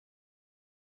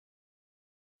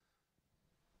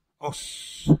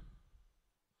Os.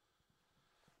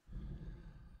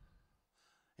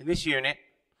 In this unit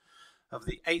of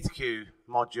the 8th Q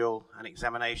module and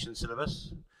examination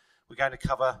syllabus, we're going to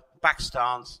cover back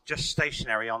stance, just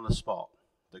stationary on the spot,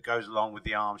 that goes along with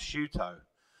the arm Shuto,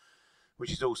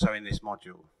 which is also in this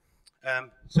module.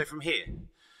 So from here,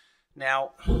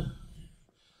 now,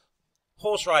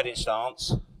 horse riding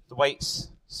stance, the weight's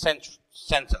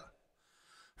center.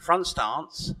 Front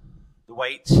stance, the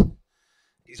weight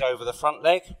is over the front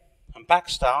leg, and back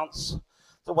stance,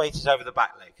 the weight is over the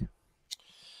back leg.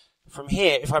 From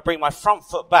here, if I bring my front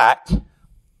foot back,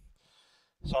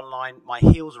 it's on line, my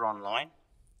heels are on line,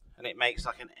 and it makes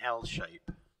like an L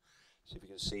shape. See if you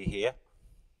can see here.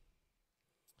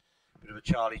 Bit of a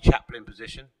Charlie Chaplin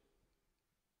position.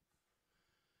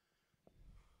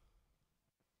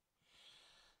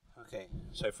 Okay,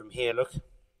 so from here, look.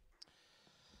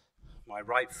 My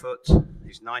right foot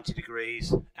is 90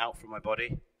 degrees out from my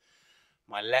body.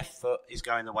 My left foot is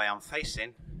going the way I'm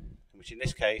facing, which in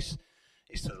this case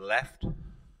is to the left.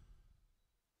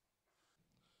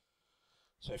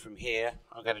 So from here,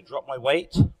 I'm going to drop my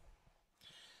weight,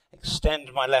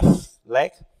 extend my left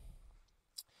leg.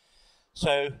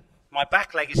 So my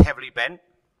back leg is heavily bent.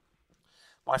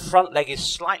 My front leg is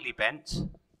slightly bent.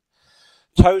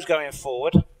 Toes going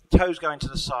forward, toes going to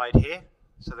the side here,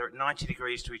 so they're at 90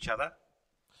 degrees to each other.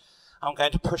 I'm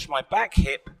going to push my back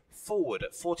hip forward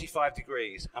at 45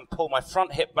 degrees and pull my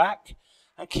front hip back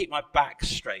and keep my back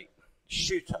straight.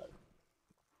 Shuto.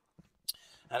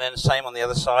 And then the same on the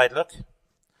other side, look.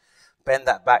 Bend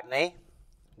that back knee.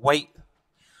 Weight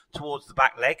towards the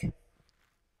back leg.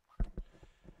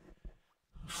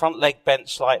 Front leg bent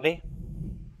slightly.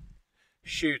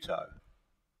 Shuto.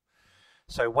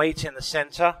 So weight in the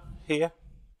center here.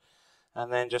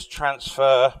 And then just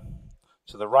transfer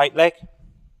to the right leg.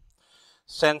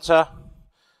 Center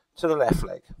to the left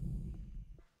leg.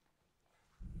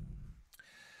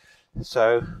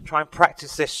 So try and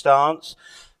practice this stance.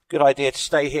 Good idea to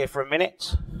stay here for a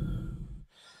minute.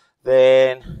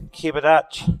 Then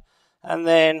Kokutsu, and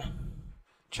then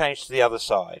change to the other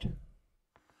side.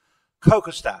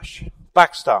 Kokutsu Dachi,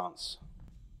 back stance.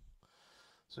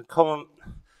 Some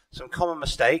common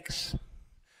mistakes.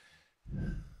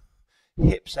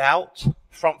 Hips out,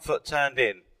 front foot turned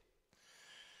in.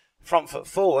 Front foot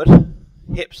forward,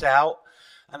 hips out,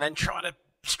 and then try to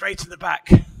straighten the back.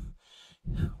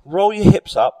 Roll your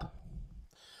hips up,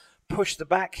 push the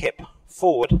back hip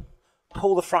forward,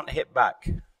 pull the front hip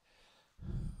back.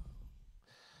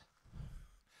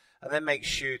 And then make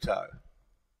Shuto.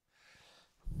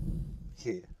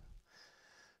 Here.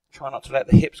 Try not to let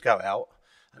the hips go out,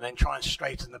 and then try and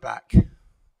straighten the back.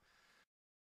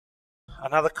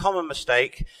 Another common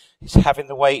mistake is having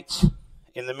the weight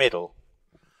in the middle.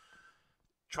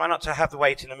 Try not to have the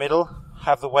weight in the middle,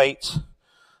 have the weight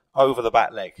over the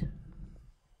back leg.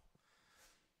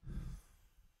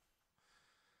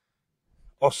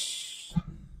 Os.